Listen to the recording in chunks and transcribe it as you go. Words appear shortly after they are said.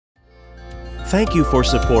Thank you for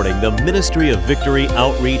supporting the Ministry of Victory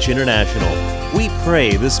Outreach International. We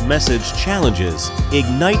pray this message challenges,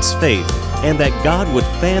 ignites faith, and that God would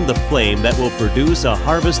fan the flame that will produce a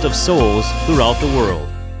harvest of souls throughout the world.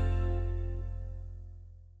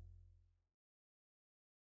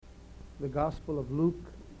 The Gospel of Luke.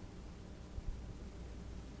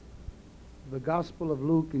 The Gospel of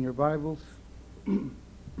Luke in your Bibles.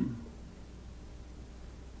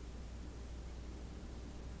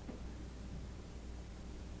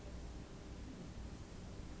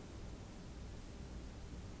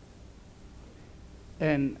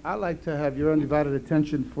 And I'd like to have your undivided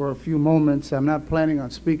attention for a few moments. I'm not planning on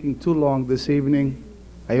speaking too long this evening.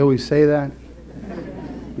 I always say that.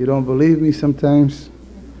 You don't believe me sometimes.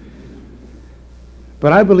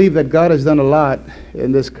 But I believe that God has done a lot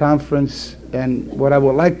in this conference. And what I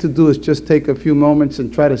would like to do is just take a few moments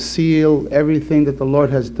and try to seal everything that the Lord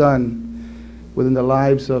has done within the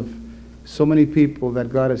lives of so many people that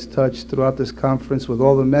God has touched throughout this conference with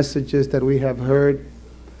all the messages that we have heard.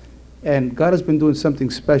 And God has been doing something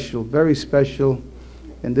special, very special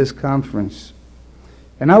in this conference.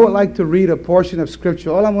 And I would like to read a portion of Scripture.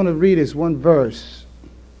 All I want to read is one verse.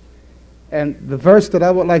 And the verse that I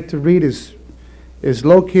would like to read is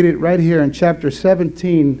located right here in chapter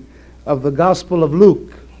 17 of the Gospel of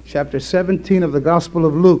Luke. Chapter 17 of the Gospel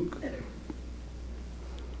of Luke.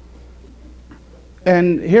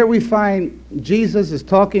 And here we find Jesus is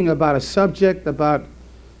talking about a subject, about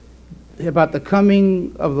the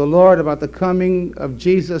coming of the Lord, about the coming of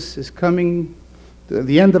Jesus, is coming,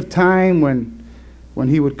 the end of time when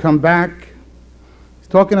he would come back. He's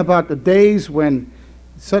talking about the days when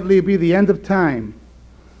suddenly it'd be the end of time.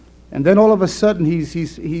 And then all of a sudden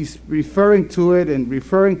he's referring to it and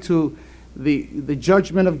referring to the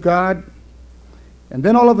judgment of God. And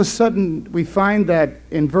then all of a sudden we find that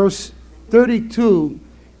in verse 32,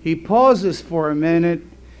 he pauses for a minute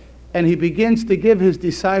and he begins to give his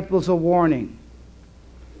disciples a warning.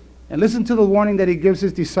 And listen to the warning that he gives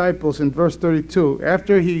his disciples in verse 32.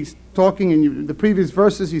 After he's talking in the previous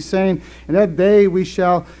verses, he's saying, "In that day we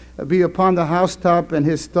shall be upon the housetop, and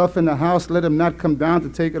his stuff in the house, let him not come down to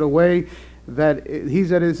take it away. That he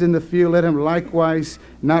that is in the field, let him likewise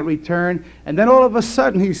not return." And then all of a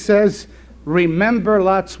sudden he says, "Remember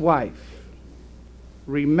Lot's wife."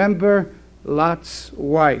 Remember Lot's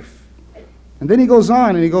wife. And then he goes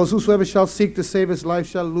on and he goes, "Whosoever shall seek to save his life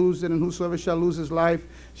shall lose it, and whosoever shall lose his life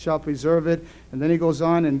shall preserve it." And then he goes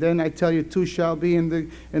on, "And then I tell you, two shall be in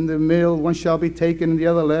the mill, one shall be taken and the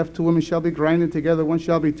other left. Two women shall be grinding together, one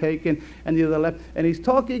shall be taken and the other left." And he's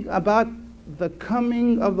talking about the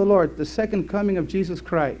coming of the Lord, the second coming of Jesus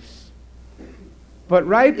Christ. But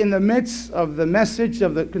right in the midst of the message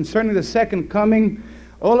concerning the second coming,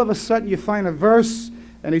 all of a sudden you find a verse.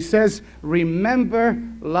 And he says, "Remember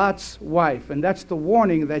Lot's wife." And that's the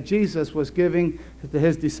warning that Jesus was giving to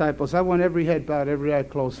his disciples. I want every head bowed, every eye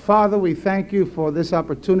closed. Father, we thank you for this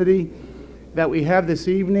opportunity that we have this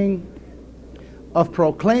evening of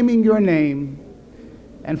proclaiming your name.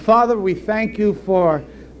 And Father, we thank you for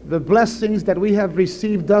the blessings that we have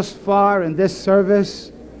received thus far in this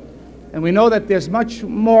service. And we know that there's much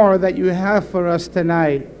more that you have for us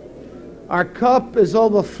tonight. Our cup is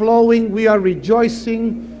overflowing. We are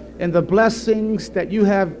rejoicing in the blessings that you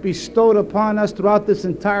have bestowed upon us throughout this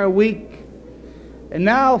entire week. And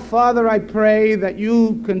now, Father, I pray that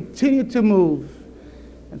you continue to move.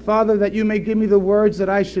 And Father, that you may give me the words that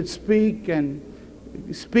I should speak and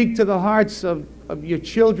speak to the hearts of your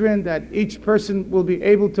children, that each person will be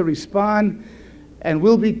able to respond. And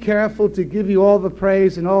we'll be careful to give you all the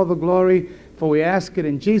praise and all the glory, for we ask it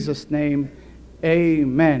in Jesus' name.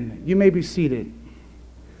 Amen. You may be seated.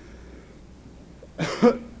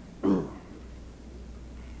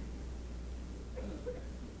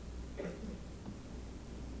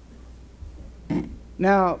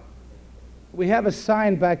 Now, we have a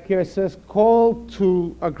sign back here that says, "Call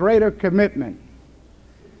to a greater commitment."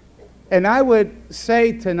 And I would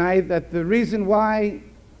say tonight that the reason why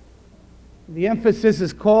the emphasis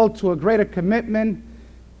is called to a greater commitment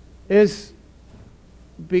is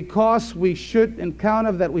because we should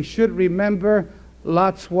remember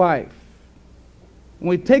Lot's wife. When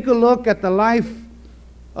we take a look at the life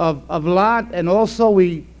of Lot, and also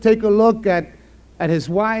we take a look at his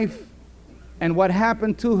wife and what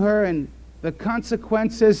happened to her and the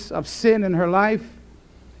consequences of sin in her life,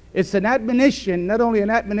 it's an admonition, not only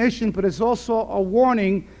an admonition, but it's also a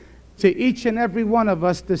warning to each and every one of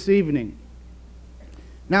us this evening.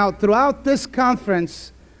 Now, throughout this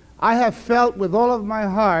conference, I have felt with all of my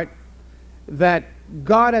heart that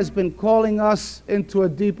God has been calling us into a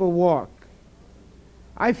deeper walk.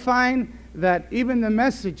 I find that even the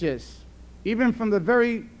messages Even from the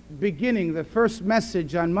very beginning, the first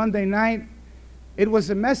message on Monday night, it was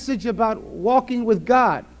a message about walking with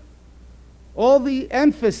God. All the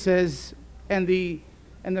emphasis and the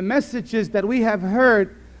messages that we have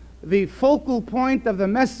heard, the focal point of the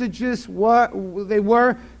messages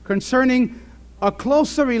were concerning a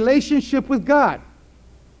closer relationship with God,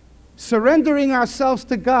 surrendering ourselves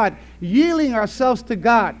to God, yielding ourselves to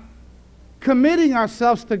God, committing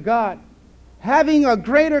ourselves to God, having a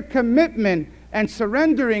greater commitment and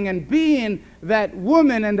surrendering and being that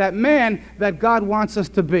woman and that man that God wants us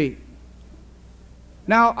to be.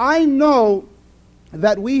 Now, I know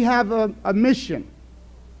that we have a mission,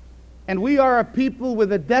 and we are a people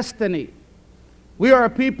with a destiny. We are a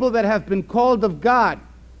people that have been called of God.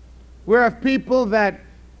 We're a people that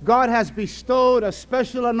God has bestowed a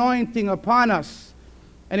special anointing upon us,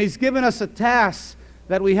 and He's given us a task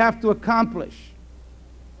that we have to accomplish.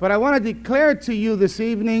 But I want to declare to you this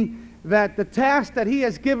evening that the task that He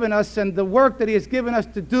has given us and the work that He has given us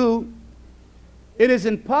to do, it is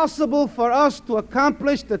impossible for us to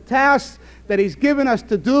accomplish the task that He's given us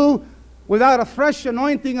to do without a fresh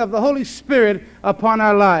anointing of the Holy Spirit upon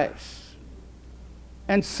our lives.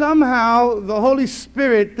 And somehow the Holy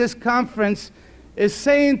Spirit, this conference, is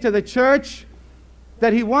saying to the church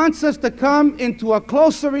that He wants us to come into a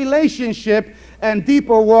closer relationship and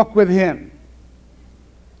deeper walk with Him.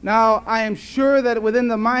 Now, I am sure that within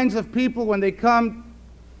the minds of people, when they come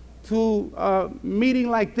to a meeting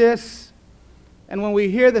like this, and when we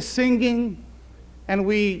hear the singing, and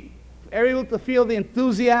we are able to feel the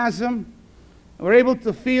enthusiasm, we're able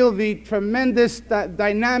to feel the tremendous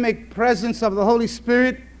dynamic presence of the Holy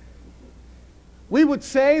Spirit, we would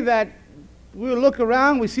say that, we would look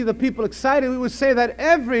around, we see the people excited, we would say that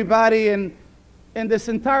everybody in this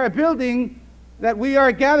entire building, that we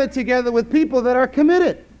are gathered together with people that are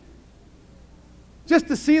committed. Just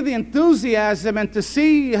to see the enthusiasm and to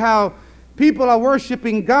see how people are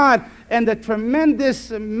worshiping God and the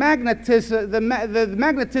tremendous magnetism, the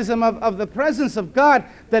magnetism of the presence of God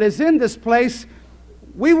that is in this place,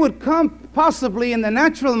 we would come possibly in the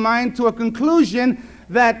natural mind to a conclusion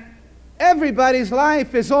that everybody's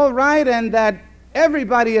life is all right and that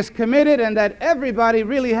everybody is committed and that everybody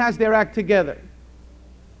really has their act together.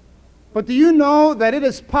 But do you know that it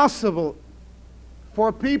is possible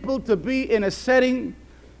for people to be in a setting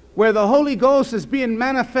where the Holy Ghost is being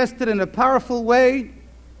manifested in a powerful way,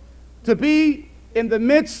 to be in the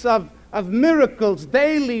midst of miracles,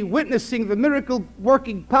 daily witnessing the miracle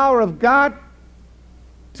working power of God,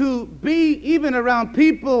 to be even around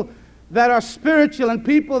people that are spiritual and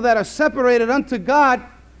people that are separated unto God,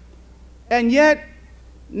 and yet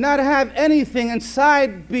not have anything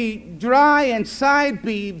inside, be dry inside,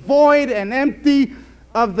 be void and empty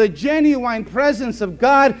of the genuine presence of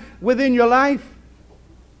God within your life?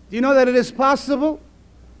 Do you know that it is possible?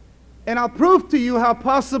 And I'll prove to you how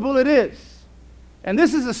possible it is. And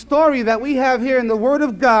this is a story that we have here in the Word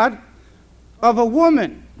of God of a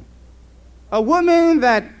woman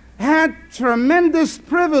that had tremendous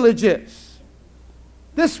privileges.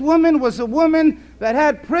 This woman was a woman that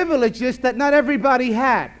had privileges that not everybody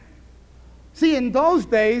had. See, in those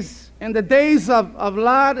days, in the days of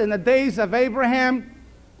Lot, in the days of Abraham,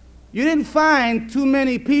 you didn't find too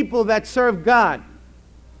many people that served God.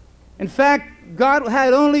 In fact, God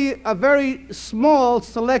had only a very small,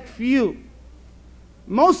 select few.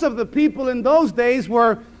 Most of the people in those days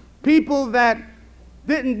were people that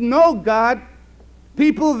didn't know God,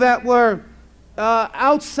 people that were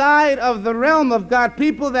outside of the realm of God,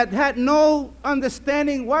 people that had no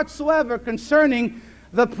understanding whatsoever concerning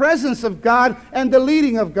the presence of God and the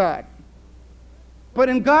leading of God. But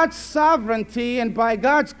in God's sovereignty and by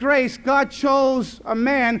God's grace, God chose a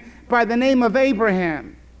man by the name of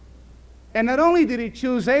Abraham. And not only did He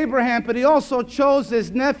choose Abraham, but He also chose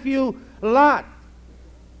his nephew Lot.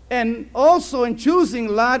 And also in choosing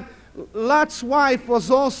Lot, Lot's wife was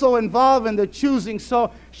also involved in the choosing.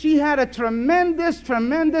 So she had a tremendous,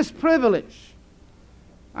 tremendous privilege.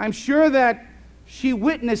 I'm sure that she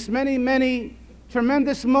witnessed many, many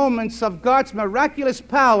tremendous moments of God's miraculous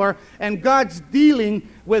power and God's dealing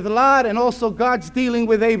with Lot and also God's dealing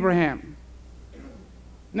with Abraham.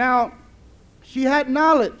 Now, she had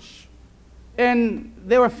knowledge, and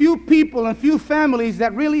there were few people and few families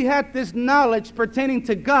that really had this knowledge pertaining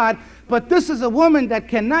to God, but this is a woman that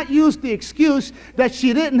cannot use the excuse that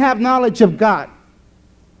she didn't have knowledge of God,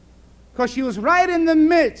 because she was right in the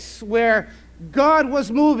midst where God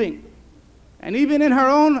was moving. And even in her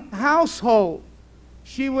own household,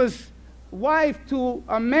 she was wife to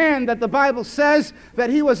a man that the Bible says that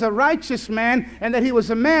he was a righteous man and that he was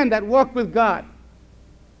a man that walked with God.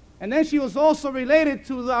 And then she was also related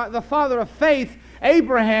to the father of faith,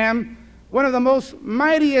 Abraham, one of the most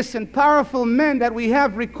mightiest and powerful men that we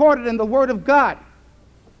have recorded in the Word of God.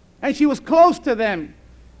 And she was close to them.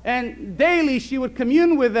 And daily she would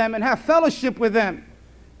commune with them and have fellowship with them.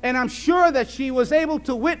 And I'm sure that she was able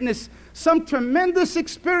to witness some tremendous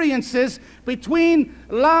experiences between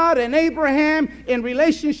Lot and Abraham in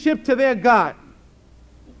relationship to their God.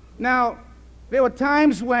 Now, there were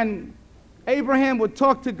times when Abraham would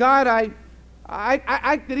talk to God.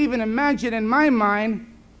 I could even imagine in my mind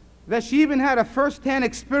that she even had a first-hand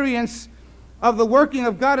experience of the working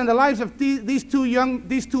of God in the lives of these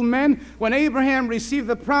two men. When Abraham received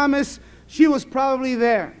the promise, she was probably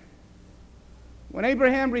there. When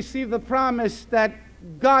Abraham received the promise that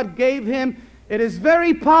God gave him, it is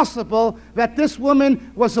very possible that this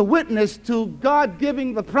woman was a witness to God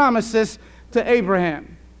giving the promises to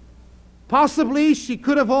Abraham. Possibly she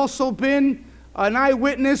could have also been an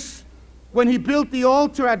eyewitness when he built the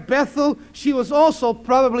altar at Bethel. She was also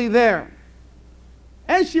probably there.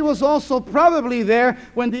 And she was also probably there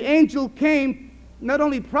when the angel came, not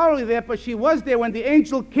only probably there, but she was there when the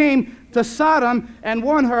angel came to Sodom and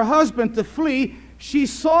warned her husband to flee. She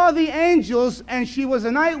saw the angels and she was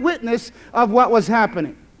an eyewitness of what was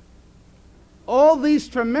happening. All these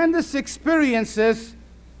tremendous experiences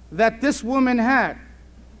that this woman had.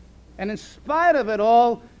 And in spite of it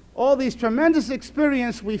all these tremendous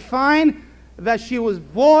experiences, we find that she was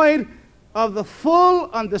void of the full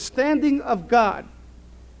understanding of God.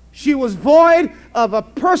 She was void of a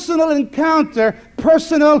personal encounter,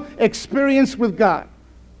 personal experience with God.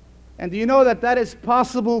 And do you know that that is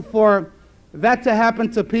possible for that to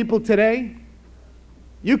happen to people today?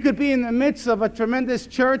 You could be in the midst of a tremendous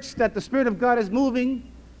church that the Spirit of God is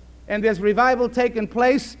moving and there's revival taking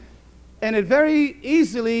place, and it very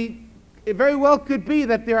well could be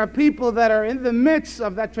that there are people that are in the midst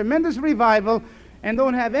of that tremendous revival and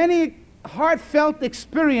don't have any heartfelt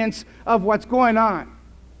experience of what's going on.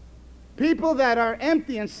 People that are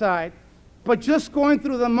empty inside, but just going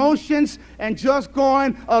through the motions and just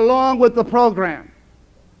going along with the program.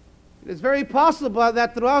 It's very possible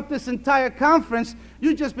that throughout this entire conference,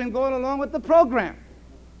 you've just been going along with the program.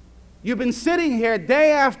 You've been sitting here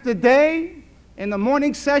day after day in the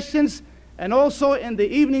morning sessions and also in the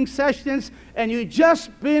evening sessions, and you've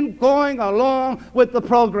just been going along with the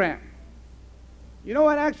program. You know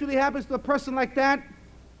what actually happens to a person like that?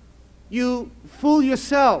 You fool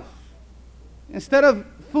yourself. Instead of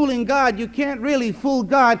fooling God, you can't really fool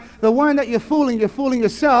God. The one that you're fooling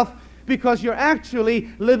yourself, because you're actually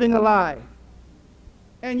living a lie.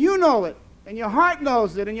 And you know it, and your heart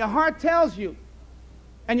knows it, and your heart tells you,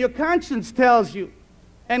 and your conscience tells you,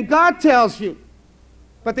 and God tells you.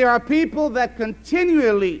 But there are people that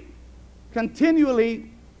continually,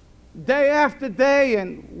 day after day,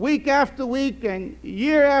 and week after week, and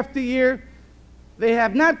year after year, they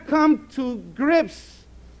have not come to grips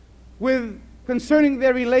with concerning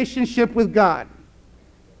their relationship with God.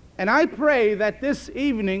 And I pray that this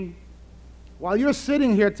evening, while you're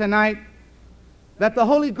sitting here tonight, that the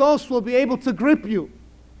Holy Ghost will be able to grip you,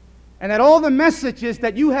 and that all the messages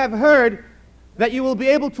that you have heard, that you will be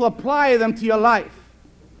able to apply them to your life.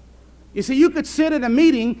 You see, you could sit in a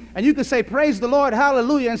meeting and you could say, praise the Lord,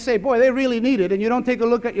 hallelujah, and say, boy, they really need it, and you don't take a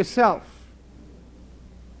look at yourself.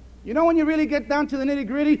 You know when you really get down to the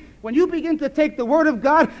nitty-gritty? When you begin to take the Word of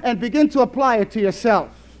God and begin to apply it to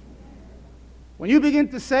yourself. When you begin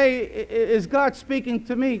to say, is God speaking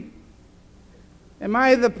to me? Am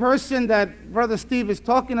I the person that Brother Steve is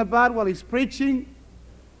talking about while he's preaching?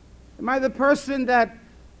 Am I the person that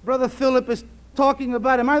Brother Philip is talking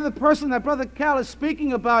about? Am I the person that Brother Cal is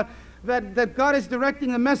speaking about, that God is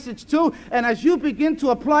directing a message to? And as you begin to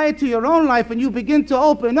apply it to your own life and you begin to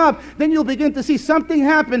open up, then you'll begin to see something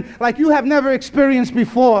happen like you have never experienced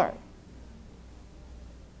before.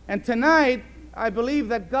 And tonight, I believe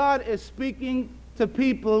that God is speaking to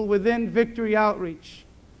people within Victory Outreach.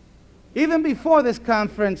 Even before this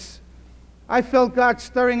conference, I felt God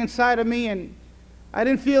stirring inside of me, and I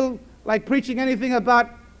didn't feel like preaching anything about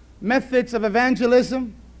methods of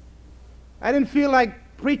evangelism. I didn't feel like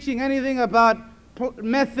preaching anything about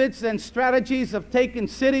methods and strategies of taking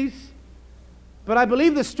cities. But I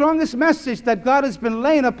believe the strongest message that God has been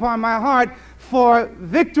laying upon my heart for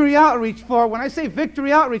Victory Outreach, for when I say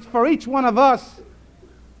Victory Outreach, for each one of us,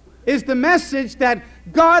 is the message that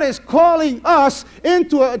God is calling us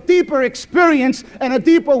into a deeper experience and a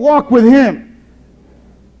deeper walk with Him.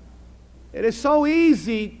 It is so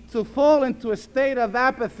easy to fall into a state of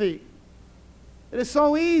apathy. It is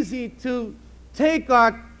so easy to take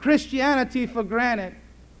our Christianity for granted.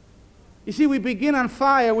 You see, we begin on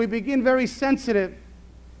fire, we begin very sensitive,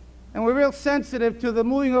 and we're real sensitive to the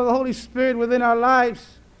moving of the Holy Spirit within our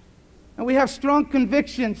lives, and we have strong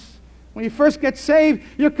convictions. When you first get saved,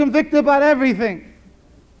 you're convicted about everything.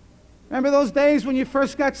 Remember those days when you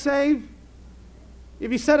first got saved?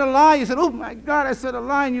 If you said a lie, you said, "Oh my God, I said a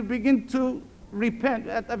lie," and you begin to repent.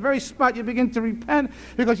 At the very spot, you begin to repent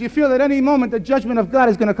because you feel that any moment the judgment of God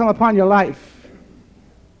is going to come upon your life.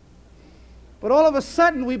 But all of a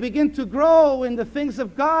sudden, we begin to grow in the things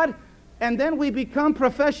of God, and then we become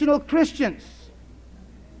professional Christians.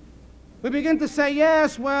 We begin to say,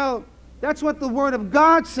 yes, well, that's what the Word of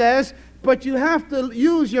God says, but you have to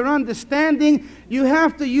use your understanding, you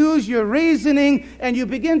have to use your reasoning, and you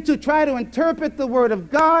begin to try to interpret the Word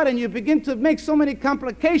of God, and you begin to make so many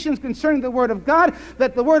complications concerning the Word of God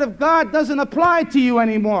that the Word of God doesn't apply to you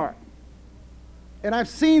anymore. And I've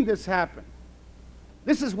seen this happen.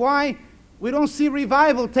 This is why we don't see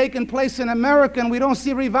revival taking place in America, and we don't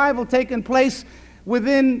see revival taking place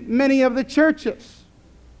within many of the churches.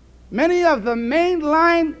 Many of the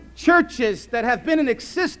mainline churches that have been in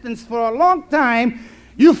existence for a long time,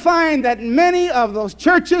 you find that many of those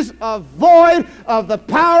churches are void of the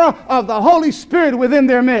power of the Holy Spirit within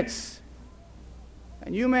their midst.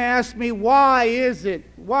 And you may ask me, why is it?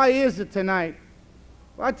 Why is it tonight?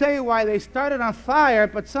 Well, I'll tell you why. They started on fire,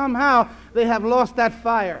 but somehow they have lost that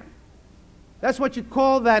fire. That's what you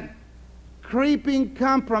call that creeping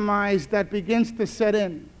compromise that begins to set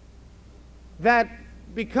in. That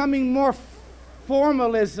becoming more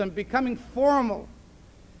formalism, becoming formal,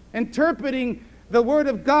 interpreting the Word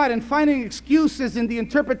of God and finding excuses in the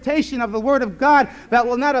interpretation of the Word of God that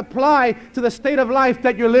will not apply to the state of life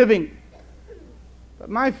that you're living. But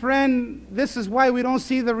my friend, this is why we don't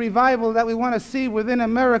see the revival that we want to see within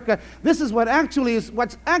America. This is what's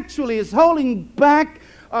actually is holding back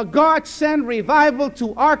a God-sent revival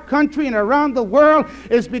to our country and around the world,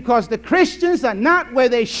 is because the Christians are not where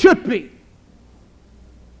they should be.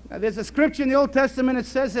 Now, there's a scripture in the Old Testament that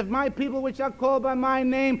says, if my people which are called by my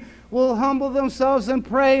name will humble themselves and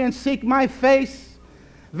pray and seek my face,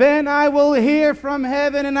 then I will hear from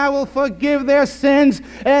heaven and I will forgive their sins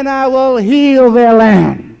and I will heal their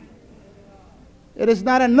land. It is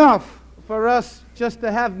not enough for us just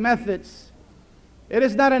to have methods. It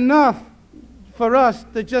is not enough for us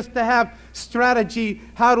to have strategy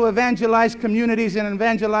how to evangelize communities and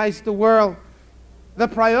evangelize the world. The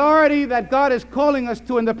priority that God is calling us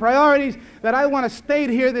to, and the priorities that I want to state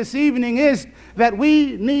here this evening, is that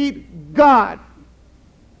we need God.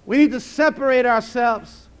 We need to separate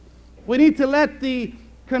ourselves. We need to let the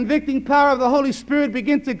convicting power of the Holy Spirit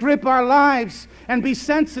begin to grip our lives and be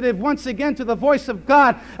sensitive once again to the voice of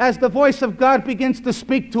God as the voice of God begins to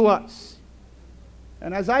speak to us.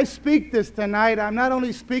 And as I speak this tonight, I'm not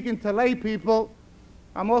only speaking to lay people,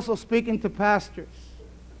 I'm also speaking to pastors.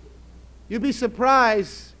 You'd be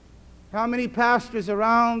surprised how many pastors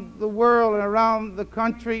around the world and around the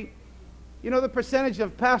country, you know, the percentage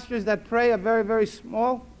of pastors that pray are very, very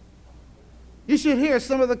small. You should hear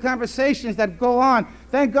some of the conversations that go on.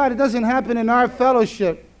 Thank God it doesn't happen in our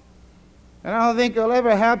fellowship. And I don't think it'll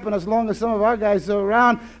ever happen as long as some of our guys are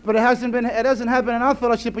around, but it doesn't happen in our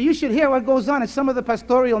fellowship. But you should hear what goes on in some of the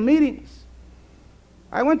pastoral meetings.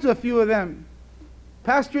 I went to a few of them.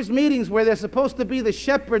 Pastors' meetings where they're supposed to be the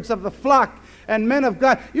shepherds of the flock and men of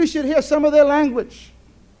God. You should hear some of their language.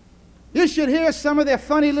 You should hear some of their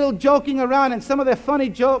funny little joking around and some of their funny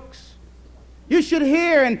jokes. You should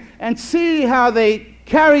hear and see how they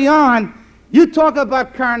carry on. You talk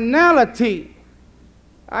about carnality.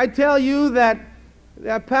 I tell you that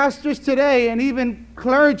there are pastors today and even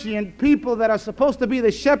clergy and people that are supposed to be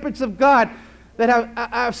the shepherds of God that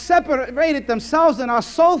have separated themselves and are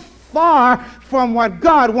so far from what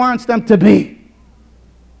God wants them to be.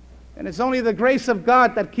 And it's only the grace of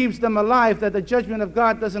God that keeps them alive, that the judgment of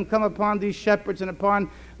God doesn't come upon these shepherds and upon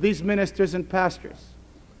these ministers and pastors.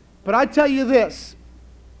 But I tell you this,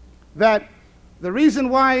 that the reason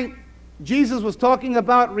why Jesus was talking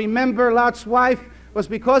about remember Lot's wife was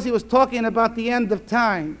because he was talking about the end of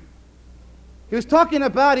time. He was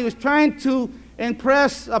trying to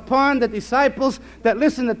impress upon the disciples that,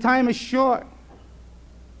 listen, the time is short.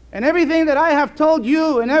 And everything that I have told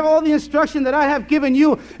you, and all the instruction that I have given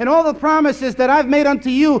you, and all the promises that I've made unto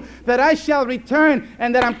you, that I shall return,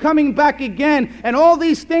 and that I'm coming back again, and all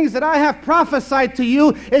these things that I have prophesied to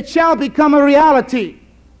you, it shall become a reality.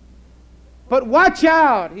 But watch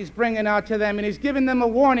out, he's bringing out to them, and he's giving them a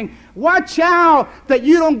warning. Watch out that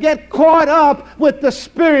you don't get caught up with the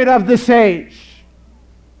spirit of this age.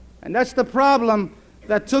 And that's the problem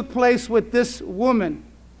that took place with this woman.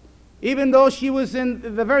 Even though she was in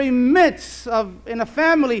the very midst in a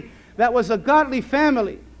family that was a godly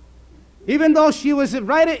family. Even though she was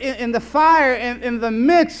right in the fire, in the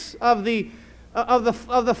midst of the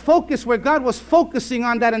focus where God was focusing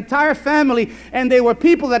on that entire family, and they were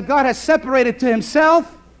people that God has separated to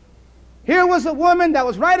himself. Here was a woman that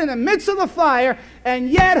was right in the midst of the fire, and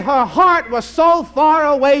yet her heart was so far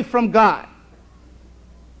away from God.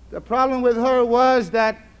 The problem with her was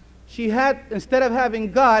that she had, instead of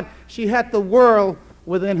having God, she had the world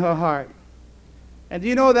within her heart. And do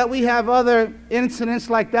you know that we have other incidents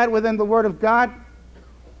like that within the Word of God?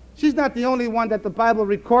 She's not the only one that the Bible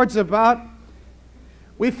records about.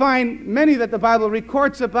 We find many that the Bible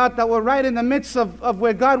records about that were right in the midst of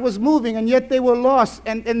where God was moving, and yet they were lost.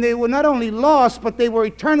 And they were not only lost, but they were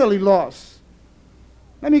eternally lost.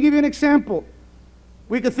 Let me give you an example.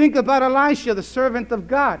 We could think about Elisha, the servant of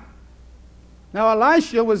God. Now,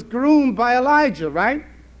 Elisha was groomed by Elijah, right?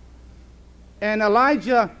 And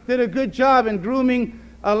Elijah did a good job in grooming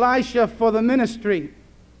Elisha for the ministry.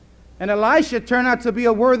 And Elisha turned out to be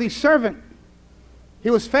a worthy servant. He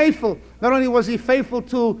was faithful. Not only was he faithful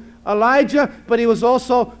to Elijah, but he was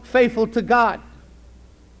also faithful to God.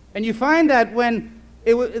 And you find that when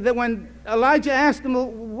Elijah asked him,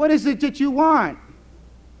 "What is it that you want?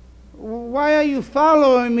 Why are you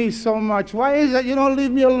following me so much? Why is it you don't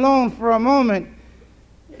leave me alone for a moment?"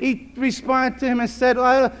 He responded to him and said,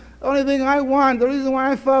 "The only thing I want, the reason why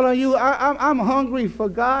I follow you, I'm hungry for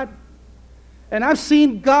God. And I've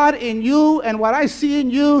seen God in you, and what I see in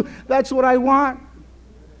you, that's what I want.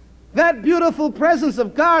 That beautiful presence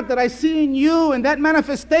of God that I see in you, and that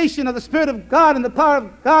manifestation of the Spirit of God and the power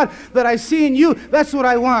of God that I see in you, that's what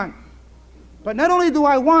I want. But not only do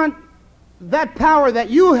I want that power that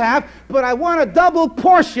you have, but I want a double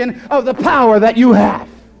portion of the power that you have."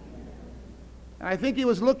 And I think he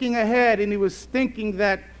was looking ahead, and he was thinking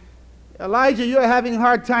that, "Elijah, you're having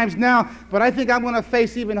hard times now, but I think I'm going to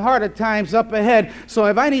face even harder times up ahead. So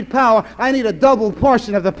if I need power, I need a double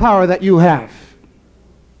portion of the power that you have."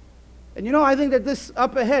 And you know, I think that this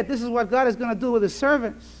up ahead, this is what God is going to do with his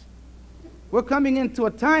servants. We're coming into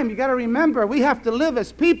a time, you got to remember, we have to live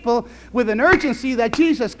as people with an urgency that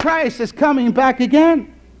Jesus Christ is coming back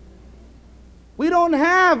again. We don't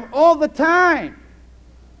have all the time.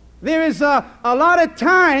 There is a lot of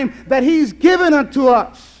time that he's given unto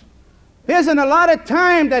us. There's a lot of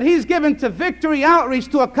time that he's given to Victory Outreach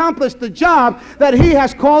to accomplish the job that he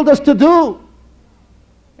has called us to do.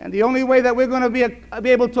 And the only way that we're going to be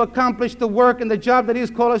able to accomplish the work and the job that he's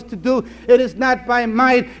called us to do, it is not by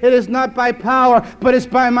might, it is not by power, but it's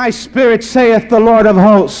by my Spirit, saith the Lord of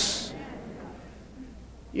hosts.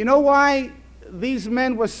 You know why these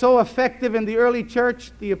men were so effective in the early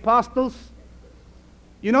church, the apostles?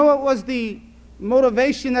 You know what was the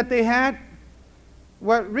motivation that they had?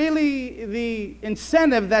 What really the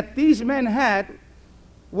incentive that these men had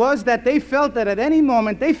was that they felt that at any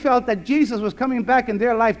moment, they felt that Jesus was coming back in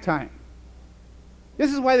their lifetime.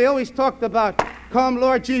 This is why they always talked about, "Come,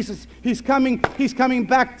 Lord Jesus, he's coming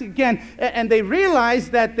back again." And they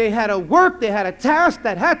realized that they had a work, they had a task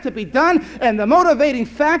that had to be done, and the motivating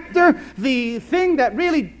factor, the thing that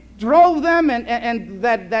really drove them and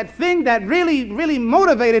that thing that really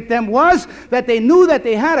motivated them was that they knew that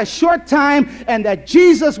they had a short time and that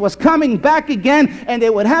Jesus was coming back again, and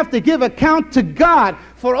they would have to give account to God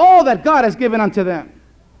for all that God has given unto them.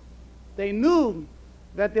 They knew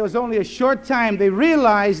that there was only a short time. They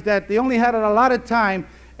realized that they only had a lot of time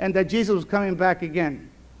and that Jesus was coming back again.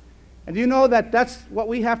 And do you know that that's what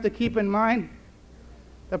we have to keep in mind?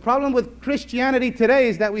 The problem with Christianity today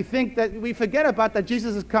is that we think that we forget about that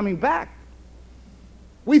Jesus is coming back.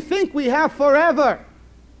 We think we have forever.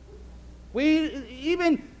 We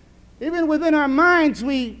even within our minds,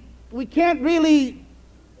 we can't really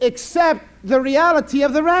accept the reality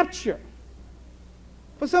of the rapture.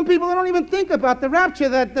 For some people, they don't even think about the rapture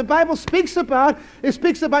that the Bible speaks about. It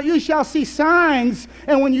speaks about you shall see signs,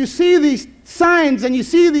 and when you see these signs and you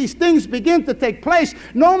see these things begin to take place,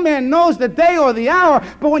 no man knows the day or the hour,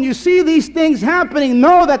 but when you see these things happening,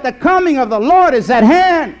 know that the coming of the Lord is at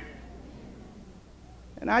hand.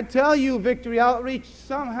 And I tell you, Victory Outreach,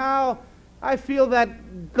 somehow I feel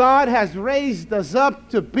that God has raised us up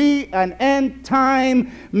to be an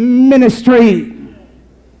end-time ministry.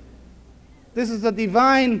 This is a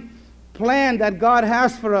divine plan that God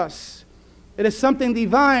has for us. It is something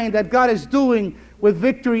divine that God is doing with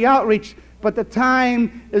Victory Outreach, but the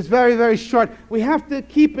time is very, very short. We have to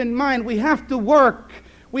keep in mind, we have to work,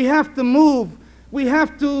 we have to move, we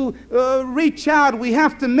have to reach out, we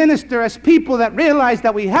have to minister as people that realize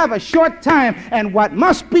that we have a short time, and what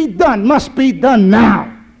must be done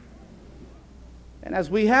now. And as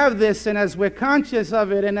we have this, and as we're conscious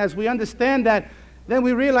of it, and as we understand that, then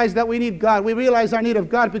we realize that we need God. We realize our need of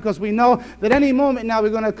God because we know that any moment now we're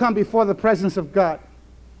going to come before the presence of God.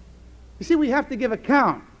 You see, we have to give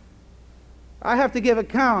account. I have to give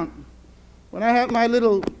account. When I had my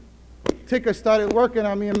little ticker started working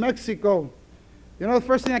on me in Mexico, you know the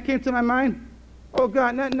first thing that came to my mind? Oh,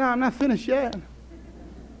 God, no, I'm not finished yet.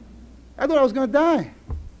 I thought I was going to die.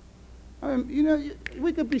 I mean, you know,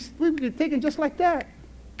 we could be taken just like that.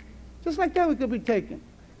 Just like that we could be taken.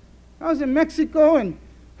 I was in Mexico and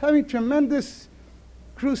having tremendous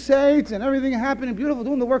crusades and everything happening, beautiful,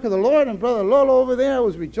 doing the work of the Lord. And Brother Lolo over there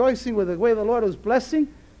was rejoicing with the way the Lord was blessing.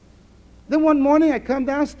 Then one morning I come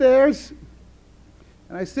downstairs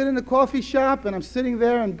and I sit in the coffee shop and I'm sitting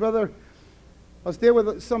there and I was there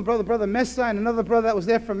with some brother Mesa and another brother that was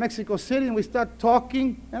there from Mexico City, and we start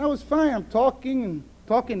talking, and I was fine. I'm talking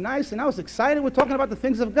nice, and I was excited. We're talking about the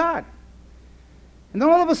things of God. And then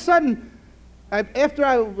all of a sudden, after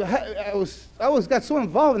I got so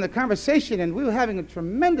involved in the conversation, and we were having a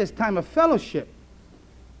tremendous time of fellowship.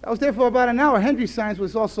 I was there for about an hour. Henry Sines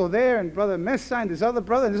was also there, and Brother Mesa and this other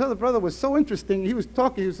brother was so interesting. He was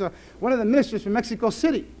talking. He was one of the ministers from Mexico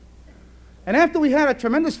City. And after we had a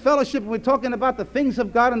tremendous fellowship and we were talking about the things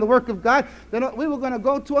of God and the work of God, then we were going to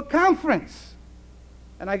go to a conference.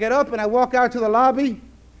 And I get up and I walk out to the lobby, and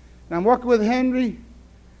I'm walking with Henry.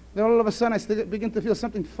 Then all of a sudden I begin to feel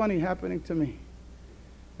something funny happening to me.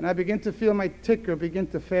 And I begin to feel my ticker begin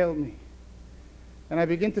to fail me. And I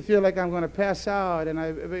begin to feel like I'm going to pass out. And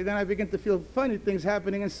then I begin to feel funny things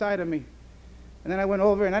happening inside of me. And then I went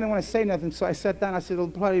over and I didn't want to say nothing, so I sat down. I said, it'll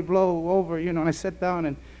probably blow over, and I sat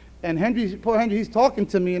down and poor Henry, he's talking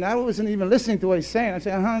to me, and I wasn't even listening to what he's saying. I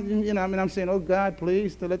said, I'm saying, oh, God,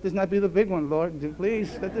 please, let this not be the big one, Lord.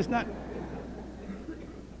 Please, let this not.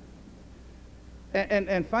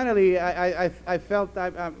 And finally, I felt,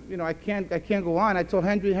 I can't go on. I told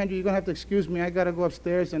Henry, you're going to have to excuse me. I got to go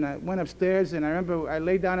upstairs. And I went upstairs, and I remember I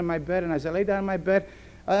laid down in my bed, and as I lay down in my bed,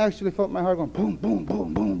 I actually felt my heart going boom, boom,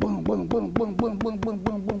 boom, boom, boom, boom, boom, boom, boom, boom, boom,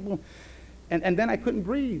 boom, boom, boom. And then I couldn't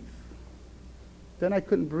breathe. Then I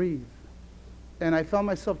couldn't breathe. And I found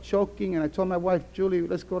myself choking, and I told my wife, Julie,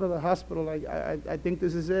 let's go to the hospital. I think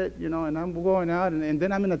this is it, and I'm going out. And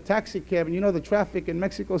then I'm in a taxi cab, and the traffic in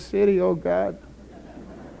Mexico City, oh, God.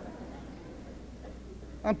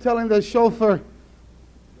 I'm telling the chauffeur,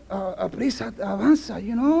 prisa, avanza,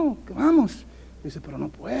 vamos. He said, pero no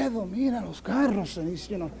puedo, mira los carros. And he's,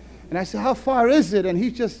 and I said, how far is it? And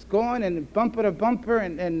he's just going and bumper to bumper,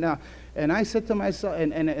 and I said to myself,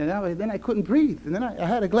 and then I couldn't breathe. And then I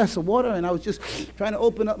had a glass of water, and I was just trying to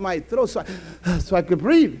open up my throat so I could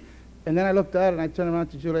breathe. And then I looked out, and I turned around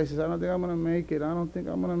to Julie. I said, I don't think I'm going to make it. I don't think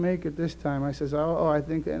I'm going to make it this time. I says, I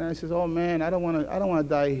think. And I says, oh, man, I don't want to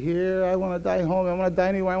die here. I want to die home. I want to die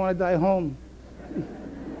anywhere. I want to die home.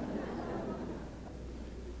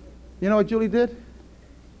 You know what Julie did?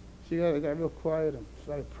 She got real quiet and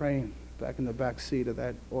started praying back in the back seat of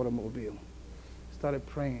that automobile. Started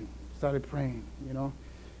praying,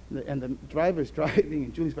 And the driver's driving,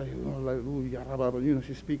 and Julie's like,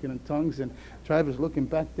 she's speaking in tongues, and the driver's looking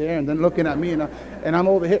back there, and then looking at me, and I'm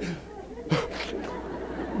over here.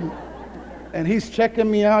 And he's checking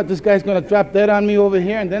me out. This guy's going to drop dead on me over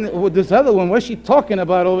here, and then with this other one, what's she talking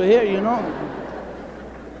about over here,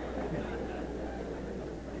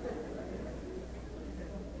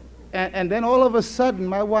 And then all of a sudden,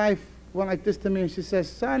 my wife went like this to me, and she says,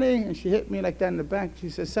 Sonny, and she hit me like that in the back. She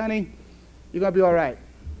says, Sonny, you're going to be all right.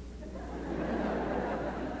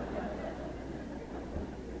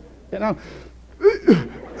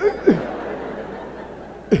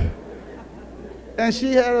 And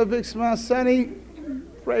she had a big smile. Sonny,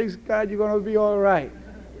 praise God, you're going to be all right.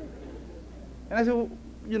 And I said, well,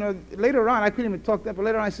 later on, I couldn't even talk that, but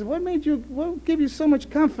later on I said, what gave you so much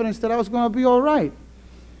confidence that I was going to be all right?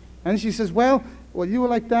 And she says, well, you were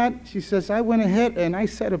like that. She says, I went ahead and I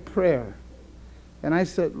said a prayer. And I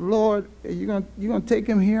said, Lord, are you going to take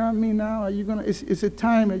him here on me now? Is it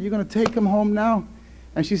time? Are you going to take him home now?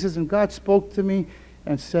 And she says, and God spoke to me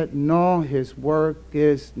and said, no, his work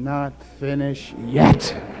is not finished yet.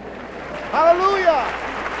 Hallelujah.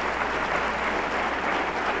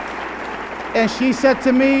 And she said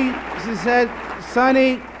to me, she said,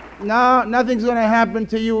 Sonny, no, nothing's going to happen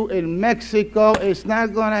to you in Mexico. It's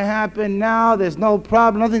not going to happen now. There's no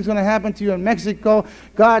problem. Nothing's going to happen to you in Mexico.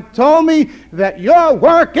 God told me that your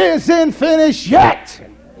work isn't finished yet.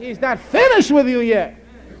 He's not finished with you yet.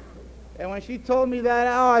 And when she told me that,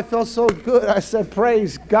 I felt so good. I said,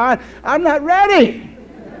 praise God, I'm not ready.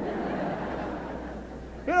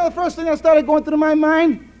 The first thing that started going through my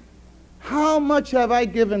mind, how much have I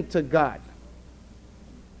given to God?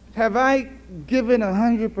 Have I given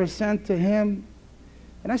 100% to him?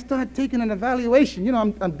 And I started taking an evaluation. You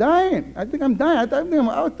know, I'm dying. I think I'm dying. I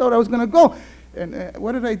thought I was going to go. And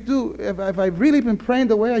what did I do? Have I really been praying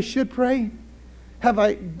the way I should pray? Have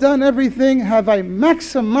I done everything? Have I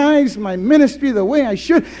maximized my ministry the way I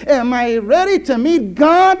should? Am I ready to meet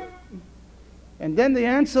God? And then the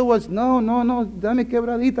answer was, no, dame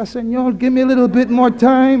quebradita, Señor. Give me a little bit more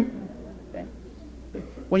time.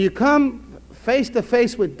 When you come face to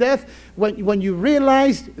face with death, when you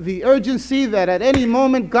realize the urgency that at any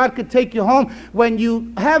moment God could take you home, when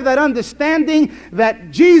you have that understanding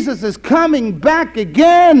that Jesus is coming back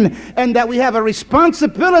again, and that we have a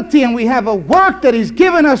responsibility and we have a work that He's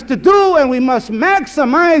given us to do, and we must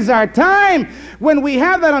maximize our time, when we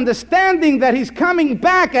have that understanding that He's coming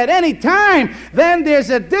back at any time, then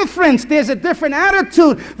there's a difference. There's a different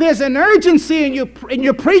attitude. There's an urgency in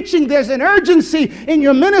your preaching. There's an urgency in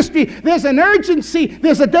your ministry. There's an urgency.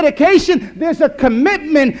 There's a dedication. There's a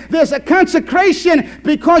commitment. There's a consecration,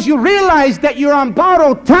 because you realize that you're on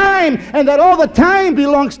borrowed time, and that all the time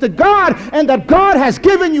belongs to God, and that God has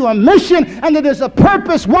given you a mission, and that there's a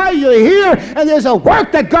purpose why you're here, and there's a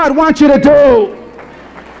work that God wants you to do.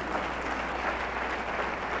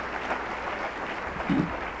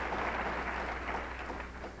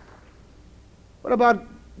 What about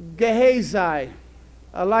Gehazi,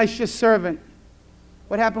 Elisha's servant?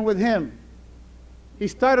 What happened with him? He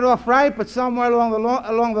started off right, but somewhere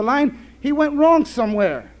along the line, he went wrong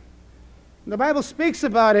somewhere. The Bible speaks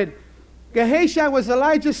about it. Gehazi was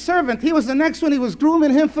Elijah's servant. He was the next one. He was grooming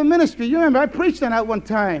him for ministry. You remember, I preached on that one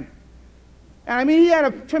time. And I mean, he had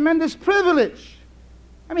a tremendous privilege.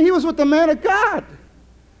 I mean, he was with the man of God.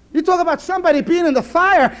 You talk about somebody being in the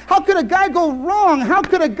fire. How could a guy go wrong? How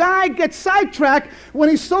could a guy get sidetracked when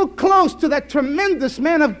he's so close to that tremendous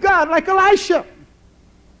man of God like Elisha?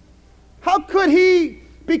 How could he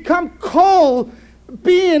become cold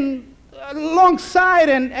being alongside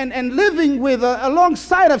and living with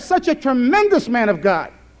alongside of such a tremendous man of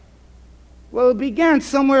God? Well, it began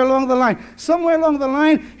somewhere along the line. Somewhere along the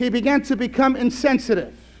line, he began to become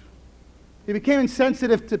insensitive. He became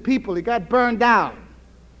insensitive to people. He got burned out.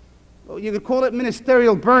 You could call it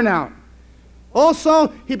ministerial burnout.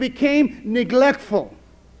 Also, he became neglectful.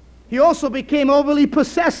 He also became overly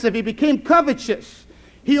possessive. He became covetous.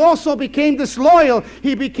 He also became disloyal.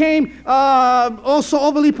 He became also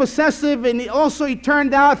overly possessive, and he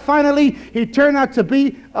turned out to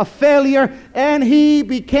be a failure, and he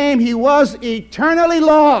was eternally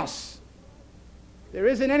lost. There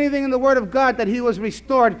isn't anything in the Word of God that he was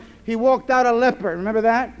restored. He walked out a leper. Remember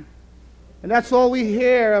that? And that's all we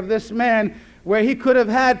hear of this man, where he could have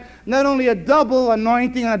had not only a double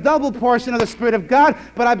anointing and a double portion of the Spirit of God,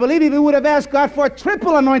 but I believe if he would have asked God for a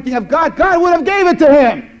triple anointing of God, God would have gave it to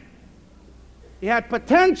him. He had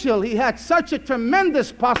potential. He had such a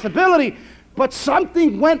tremendous possibility, but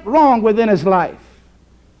something went wrong within his life.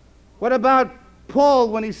 What about Paul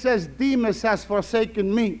when he says, Demas has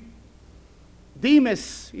forsaken me?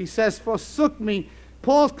 Demas, he says, forsook me.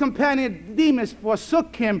 Paul's companion Demas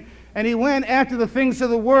forsook him, and he went after the things of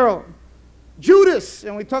the world. Judas,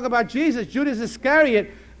 and we talk about Jesus, Judas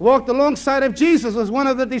Iscariot walked alongside of Jesus, was one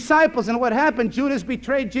of the disciples, and what happened? Judas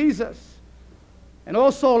betrayed Jesus. And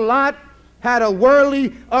also Lot had a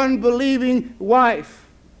worldly, unbelieving wife.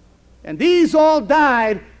 And these all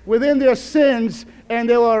died within their sins, and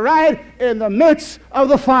they were right in the midst of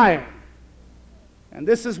the fire. And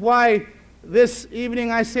this is why this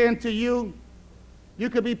evening I say unto you, you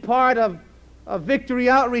could be part of Victory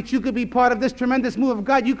Outreach. You could be part of this tremendous move of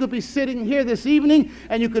God. You could be sitting here this evening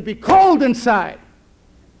and you could be cold inside.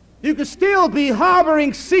 You could still be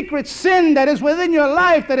harboring secret sin that is within your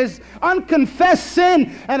life, that is unconfessed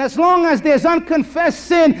sin. And as long as there's unconfessed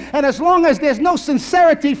sin, and as long as there's no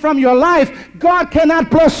sincerity from your life, God cannot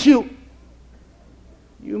bless you.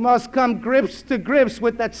 You must come grips to grips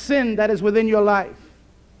with that sin that is within your life.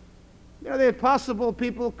 You know, there's possible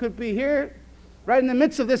people could be here. Right in the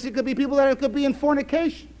midst of this, it could be people that could be in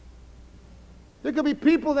fornication. There could be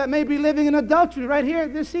people that may be living in adultery right here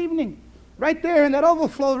this evening, right there in that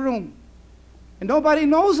overflow room. And nobody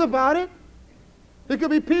knows about it. There could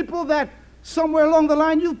be people that somewhere along the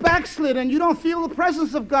line you've backslid and you don't feel the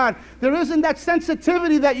presence of God. There isn't that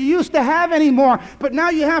sensitivity that you used to have anymore. But now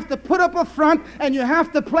you have to put up a front and you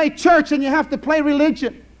have to play church and you have to play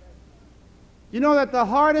religion. You know that the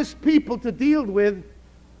hardest people to deal with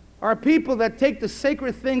are people that take the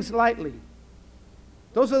sacred things lightly.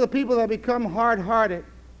 Those are the people that become hard-hearted.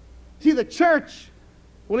 See, the church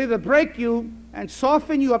will either break you and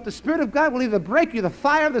soften you up. The Spirit of God will either break you. The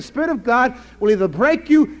fire of the Spirit of God will either break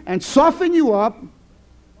you and soften you up,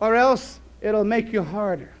 or else it'll make you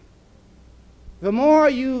harder. The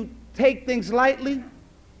more you take things lightly,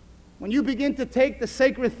 when you begin to take the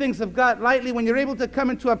sacred things of God lightly, when you're able to come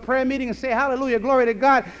into a prayer meeting and say hallelujah, glory to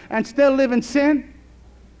God, and still live in sin,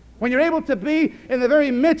 when you're able to be in the very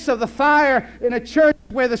midst of the fire in a church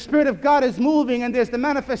where the Spirit of God is moving and there's the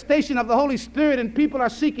manifestation of the Holy Spirit and people are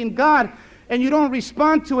seeking God and you don't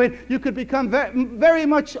respond to it, you could become very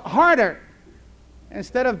much harder.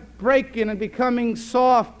 Instead of breaking and becoming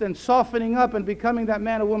soft and softening up and becoming that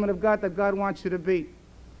man or woman of God that God wants you to be.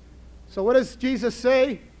 So what does Jesus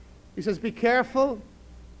say? He says, be careful.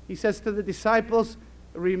 He says to the disciples,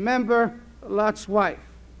 remember Lot's wife.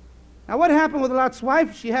 Now what happened with Lot's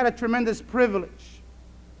wife? She had a tremendous privilege.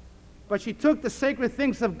 But she took the sacred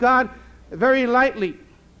things of God very lightly.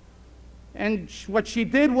 And what she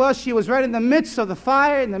did was she was right in the midst of the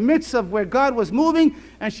fire, in the midst of where God was moving,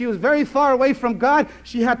 and she was very far away from God.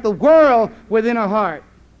 She had the world within her heart.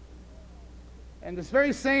 And that's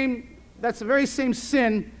the very same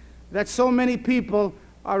sin that so many people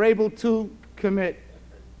are able to commit.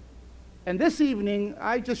 And this evening,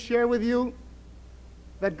 I just share with you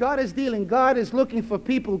that God is dealing. God is looking for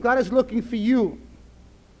people. God is looking for you.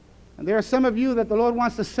 And there are some of you that the Lord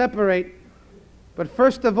wants to separate. But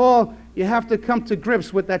first of all, you have to come to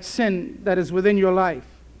grips with that sin that is within your life.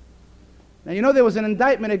 Now, you know there was an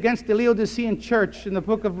indictment against the Laodicean church in the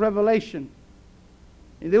book of Revelation.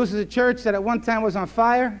 And there was a church that at one time was on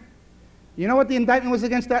fire. You know what the indictment was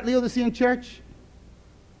against that Laodicean church?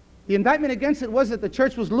 The indictment against it was that the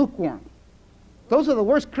church was lukewarm. Those are the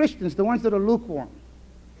worst Christians, the ones that are lukewarm.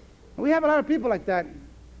 And we have a lot of people like that.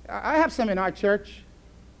 I have some in our church.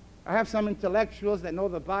 I have some intellectuals that know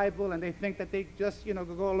the Bible, and they think that they just,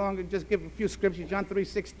 go along and just give a few scriptures, John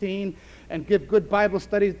 3:16, and give good Bible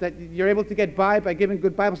studies, that you're able to get by giving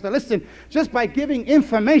good Bible studies. Listen, just by giving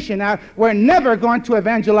information out, we're never going to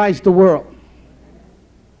evangelize the world.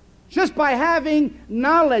 Just by having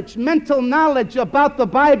knowledge, mental knowledge about the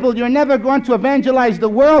Bible, you're never going to evangelize the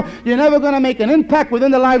world. You're never going to make an impact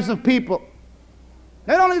within the lives of people.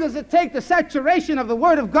 Not only does it take the saturation of the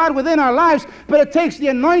Word of God within our lives, but it takes the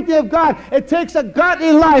anointing of God. It takes a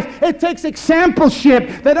godly life. It takes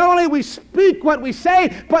exampleship. That not only we speak what we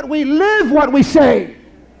say, but we live what we say.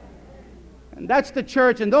 And that's the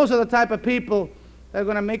church, and those are the type of people that are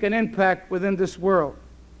going to make an impact within this world.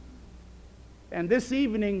 And this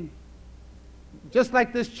evening, just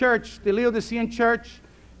like this church, the Laodicean church,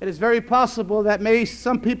 it is very possible that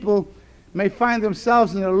some people may find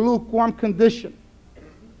themselves in a lukewarm condition.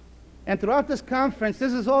 And throughout this conference,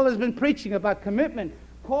 this is all that's been preaching about commitment.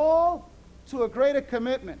 Call to a greater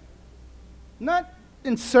commitment. Not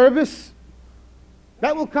in service.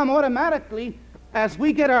 That will come automatically as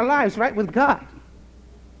we get our lives right with God.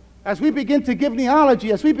 As we begin to give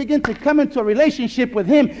theology, as we begin to come into a relationship with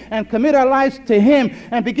Him and commit our lives to Him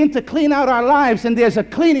and begin to clean out our lives, and there's a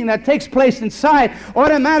cleaning that takes place inside,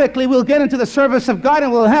 automatically we'll get into the service of God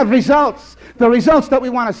and we'll have results, the results that we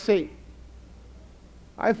want to see.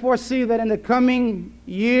 I foresee that in the coming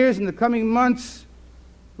years, in the coming months,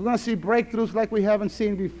 we're going to see breakthroughs like we haven't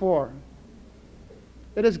seen before.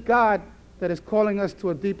 It is God that is calling us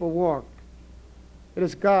to a deeper walk. It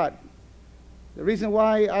is God. The reason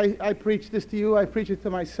why I preach this to you, I preach it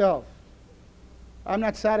to myself. I'm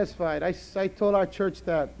not satisfied. I told our church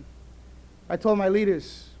that. I told my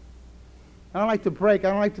leaders, I don't like to break.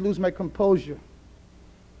 I don't like to lose my composure.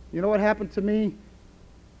 You know what happened to me?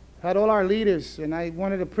 I had all our leaders, and I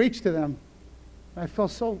wanted to preach to them. I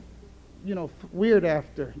felt so, weird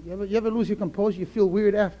after. You ever lose your composure? You feel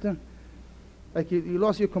weird after? Like you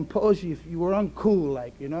lost your composure. You were uncool,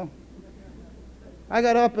 I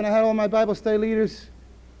got up, and I had all my Bible study leaders,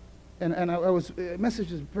 and a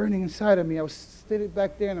message was burning inside of me. I was sitting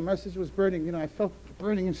back there, and the message was burning. I felt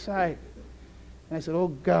burning inside. And I said, oh,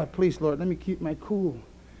 God, please, Lord, let me keep my cool.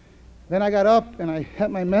 Then I got up, and I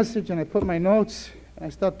had my message, and I put my notes, and I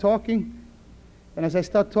start talking, and as I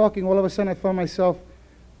start talking, all of a sudden I found myself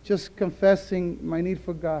just confessing my need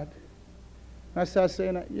for God. And I started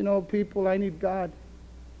saying, people, I need God.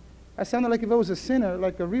 I sounded like if I was a sinner,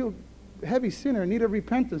 like a real heavy sinner, in need of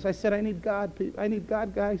repentance. I said, I need God, people. I need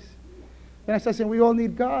God, guys. Then I started saying, we all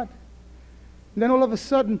need God. And then all of a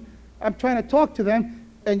sudden, I'm trying to talk to them,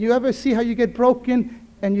 and you ever see how you get broken,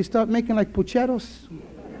 and you start making like pucheros?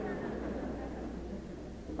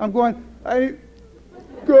 I'm going, I need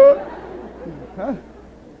God. Huh?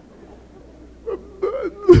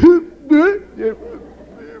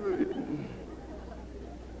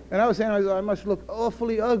 And I was saying, I must look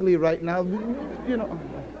awfully ugly right now.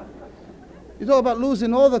 It's all about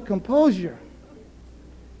losing all the composure.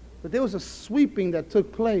 But there was a sweeping that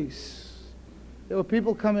took place. There were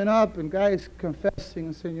people coming up and guys confessing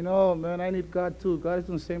and saying, man, I need God too. God is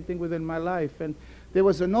doing the same thing within my life. And there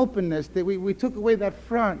was an openness. That we took away that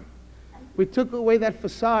front. We took away that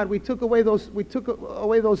facade. We took away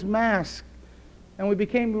those masks, and we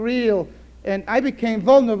became real. And I became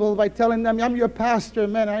vulnerable by telling them, I'm your pastor,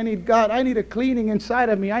 man. I need God. I need a cleaning inside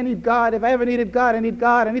of me. I need God. If I ever needed God, I need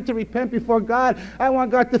God. I need to repent before God. I want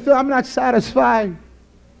God to feel I'm not satisfied.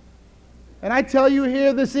 And I tell you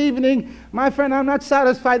here this evening, my friend, I'm not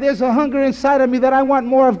satisfied. There's a hunger inside of me that I want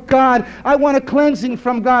more of God. I want a cleansing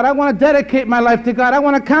from God. I want to dedicate my life to God. I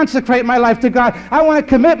want to consecrate my life to God. I want to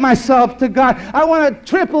commit myself to God. I want a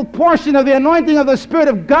triple portion of the anointing of the Spirit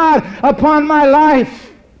of God upon my life.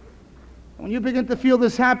 When you begin to feel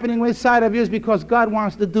this happening inside of you, it's because God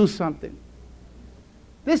wants to do something.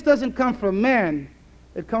 This doesn't come from man.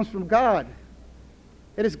 It comes from God.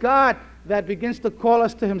 It is God that begins to call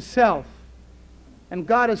us to himself. And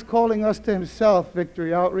God is calling us to himself,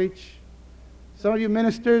 Victory Outreach. Some of you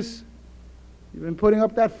ministers, you've been putting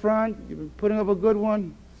up that front. You've been putting up a good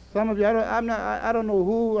one. Some of you, I don't know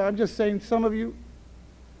who. I'm just saying some of you.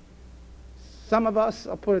 Some of us,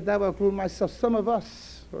 I'll put it that way, I'll include myself. Some of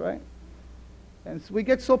us, all right? And so we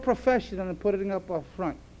get so professional in putting up our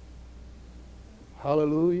front.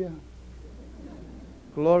 Hallelujah.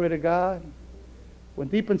 Glory to God. When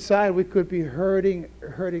deep inside we could be hurting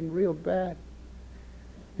real bad.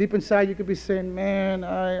 Deep inside you could be saying, man,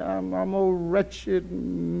 I'm a wretched,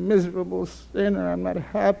 miserable sinner. I'm not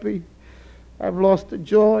happy. I've lost the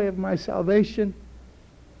joy of my salvation.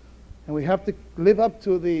 And we have to live up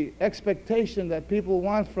to the expectation that people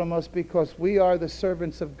want from us because we are the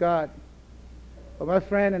servants of God. But my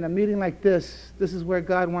friend, in a meeting like this is where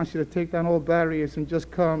God wants you to take down all barriers and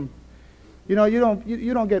just come. You know, you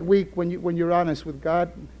don't get weak when you're honest with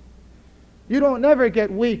God. You don't never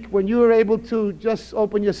get weak when you are able to just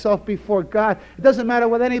open yourself before God. It doesn't matter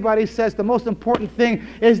what anybody says. The most important thing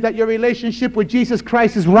is that your relationship with Jesus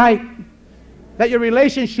Christ is right. That your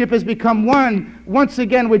relationship has become one once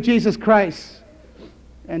again with Jesus Christ.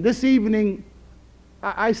 And this evening,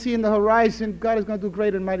 I see in the horizon, God is going to do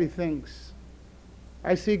great and mighty things.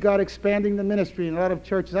 I see God expanding the ministry in a lot of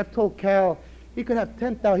churches. I've told Cal he could have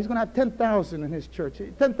 10,000. He's going to have 10,000 in his church.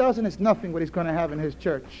 10,000 is nothing what he's going to have in his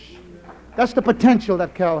church. That's the potential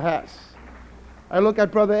that Cal has. I look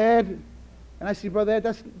at Brother Ed, and I see, Brother Ed,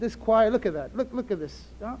 that's this choir. Look at that. Look at this.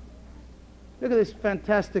 Huh? Look at this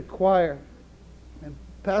fantastic choir. And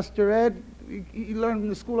Pastor Ed, he learned from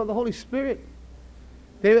the school of the Holy Spirit.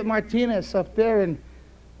 David Martinez up there in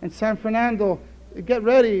San Fernando. Get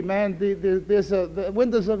ready, man. The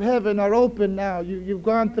windows of heaven are open now. You've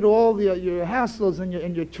gone through all your hassles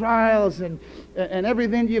and your trials and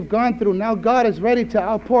everything you've gone through. Now God is ready to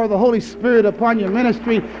outpour the Holy Spirit upon your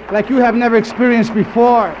ministry like you have never experienced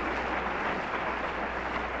before.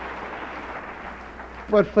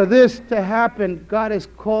 But for this to happen, God is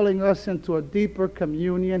calling us into a deeper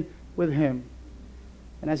communion with Him.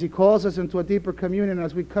 And as He calls us into a deeper communion,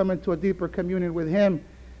 as we come into a deeper communion with Him,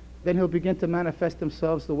 then He'll begin to manifest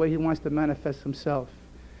Himself the way He wants to manifest Himself.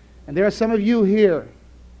 And there are some of you here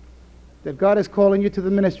that God is calling you to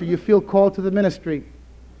the ministry. You feel called to the ministry.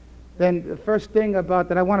 Then the first thing about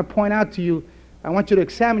that I want to point out to you, I want you to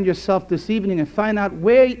examine yourself this evening and find out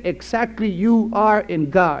where exactly you are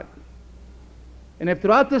in God. And if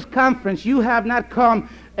throughout this conference you have not come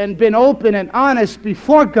and been open and honest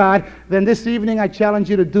before God, then this evening I challenge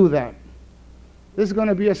you to do that. This is going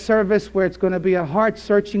to be a service where it's going to be a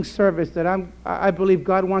heart-searching service that I believe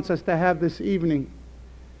God wants us to have this evening.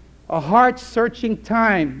 A heart-searching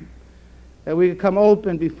time that we can come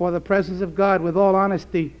open before the presence of God with all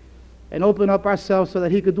honesty and open up ourselves so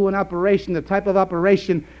that He could do an operation, the type of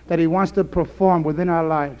operation that He wants to perform within our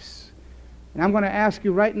lives. And I'm going to ask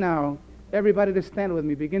you right now, everybody to stand with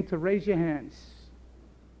me. Begin to raise your hands.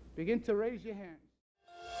 Begin to raise your hands.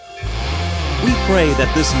 We pray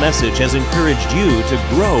that this message has encouraged you to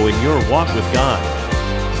grow in your walk with God.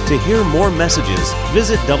 To hear more messages,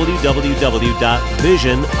 visit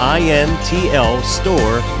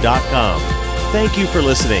www.visionintlstore.com. Thank you for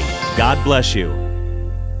listening. God bless you.